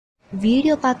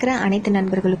Video பார்க்குற அனைத்து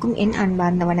நண்பர்களுக்கும் என்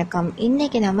அன்பார்ந்த வணக்கம்.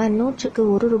 இன்றைக்கி நம்ம 100க்கு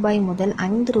 1 ரூபாய் முதல்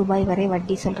 5 ரூபாய் வரை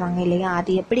வட்டி சொல்கிறாங்க இல்லையா,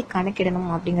 அது எப்படி கணக்கிடணும்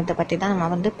அப்படிங்கிறத பற்றி தான்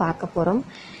நம்ம பார்க்க போகிறோம்.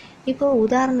 இப்போது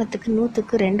உதாரணத்துக்கு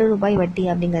 100க்கு 2 ரூபாய் வட்டி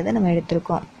அப்படிங்கிறத நம்ம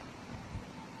எடுத்திருக்கோம்.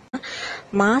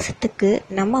 மாதத்துக்கு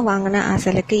நம்ம வாங்கின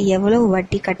அசலுக்கு எவ்வளோ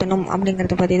வட்டி கட்டணும்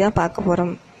அப்படிங்கிறத பற்றி தான் பார்க்க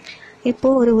போகிறோம்.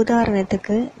 இப்போது ஒரு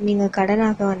உதாரணத்துக்கு நீங்கள்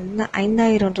கடனாக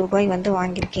 5000 ரூபாய்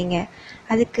வாங்கியிருக்கீங்க.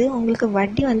 அதுக்கு உங்களுக்கு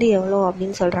வட்டி எவ்வளோ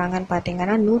அப்படின்னு சொல்கிறாங்கன்னு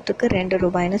பார்த்தீங்கன்னா 100க்கு 2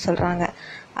 ரூபாய்னு சொல்கிறாங்க.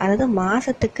 அதாவது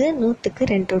மாதத்துக்கு 100க்கு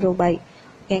 2 ரூபாய்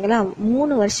ஓகேங்களா.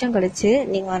 3 வருஷம் கழித்து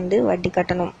நீங்கள் வட்டி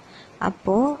கட்டணும்.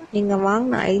 அப்போது நீங்கள்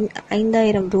வாங்கின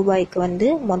 5000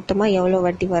 ரூபாய்க்கு மொத்தமாக எவ்வளோ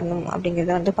வட்டி வரணும்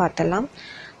அப்படிங்கிறத பார்த்துடலாம்.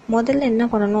 முதல்ல என்ன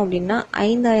பண்ணணும் அப்படின்னா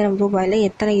 5000 ரூபாயில்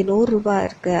எத்தனை 100 ரூபாய்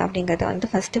இருக்குது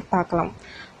அப்படிங்கிறத ஃபஸ்ட்டு பார்க்கலாம்.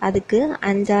 அதுக்கு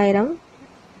 5000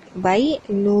 பை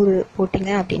 100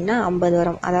 போட்டிங்க அப்படின்னா 50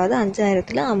 வரும். அதாவது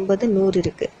 5000ல் 50 100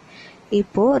 இருக்குது.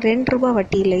 இப்போது 2 ரூபா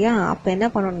வட்டி இல்லையா, அப்போ என்ன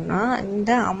பண்ணணும்னா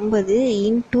இந்த 50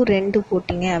 × 2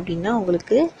 போட்டிங்க அப்படின்னா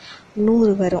உங்களுக்கு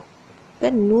 100 வரும். இப்போ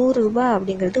 100 ரூபா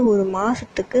அப்படிங்கிறது ஒரு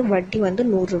மாதத்துக்கு வட்டி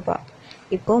 100 ரூபா.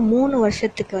 இப்போது 3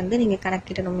 வருஷத்துக்கு நீங்கள்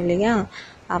கணக்கிடணும் இல்லையா.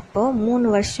 அப்போது 3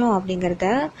 வருஷம் அப்படிங்கிறத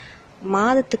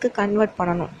மாதத்துக்கு கன்வெர்ட்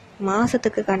பண்ணணும்.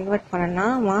 மாதத்துக்கு கன்வெர்ட் பண்ணனா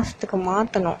மாதத்துக்கு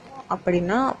மாற்றணும்.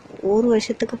 அப்படின்னா ஒரு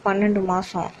வருஷத்துக்கு 12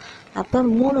 மாதம். அப்போ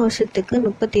 3 வருஷத்துக்கு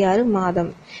 36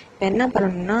 மாதம். இப்போ என்ன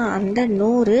பண்ணணும்னா அந்த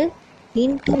 100 ×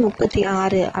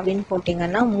 36 அப்படின்னு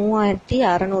போட்டிங்கன்னா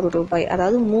 3600 ரூபாய்.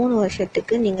 அதாவது 3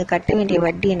 வருஷத்துக்கு நீங்கள் கட்ட வேண்டிய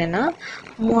வட்டி என்னென்னா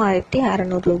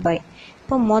 3600 ரூபாய்.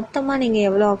 இப்போ மொத்தமாக நீங்கள்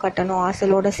எவ்வளோ கட்டணும்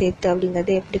அசலோடு சேர்த்து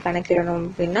அப்படிங்கிறத எப்படி கணக்கிடணும்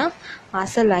அப்படின்னா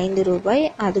அசல் 5 ரூபாய்,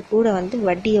 அது கூட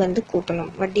வட்டியை கூட்டணும்.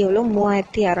 வட்டி எவ்வளோ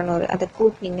 3600, அதை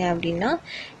கூட்டினீங்க அப்படின்னா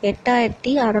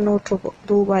 8600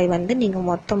 ரூபாய் நீங்கள்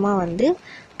மொத்தமாக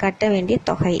கட்ட வேண்டிய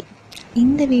தொகை.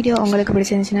 இந்த வீடியோ உங்களுக்கு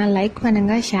பிடிச்சிருந்துச்சுன்னா லைக்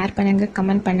பண்ணுங்கள், ஷேர் பண்ணுங்கள்,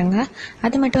 கமெண்ட் பண்ணுங்கள்.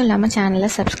 அது மட்டும் இல்லாமல் சேனலை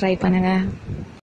சப்ஸ்கிரைப் பண்ணுங்கள்.